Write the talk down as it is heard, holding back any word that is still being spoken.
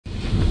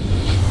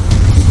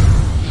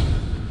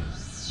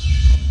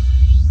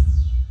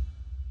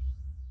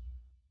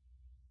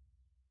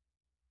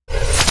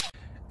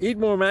Eat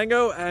more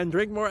mango and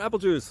drink more apple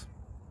juice.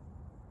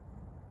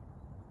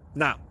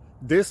 Now,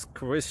 this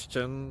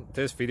video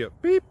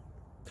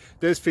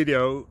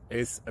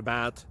is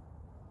about,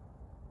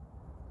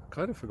 I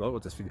kind of forgot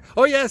what this video.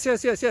 Oh yes.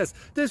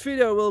 This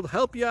video will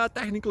help you out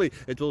technically.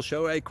 It will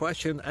show a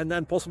question and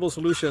then possible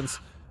solutions.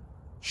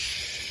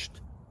 Shh.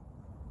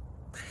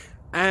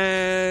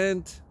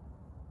 And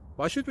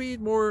why should we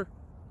eat more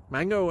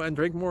mango and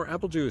drink more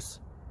apple juice?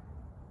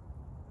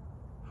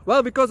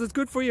 Well, because it's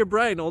good for your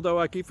brain, although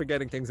I keep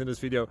forgetting things in this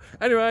video.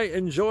 Anyway,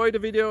 enjoy the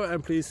video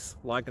and please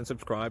like and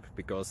subscribe,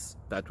 because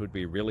that would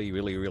be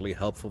really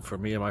helpful for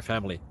me and my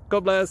family.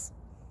 God bless!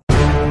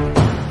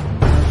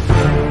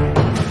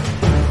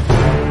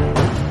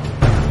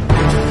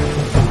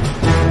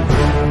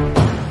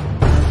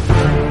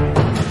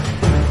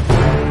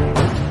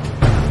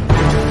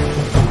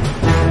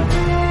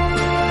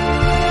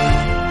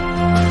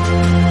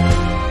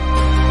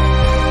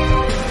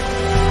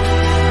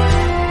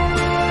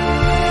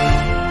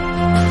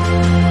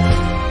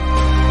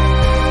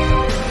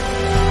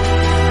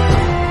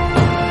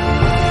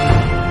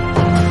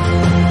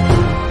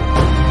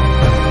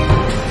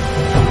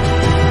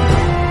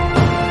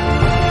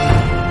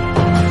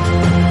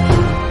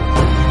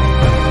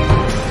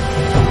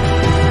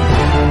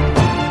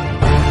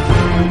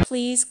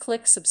 Please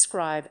click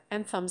subscribe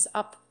and thumbs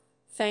up.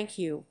 Thank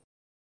you.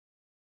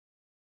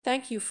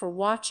 Thank you for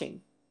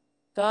watching.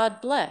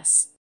 God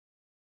bless.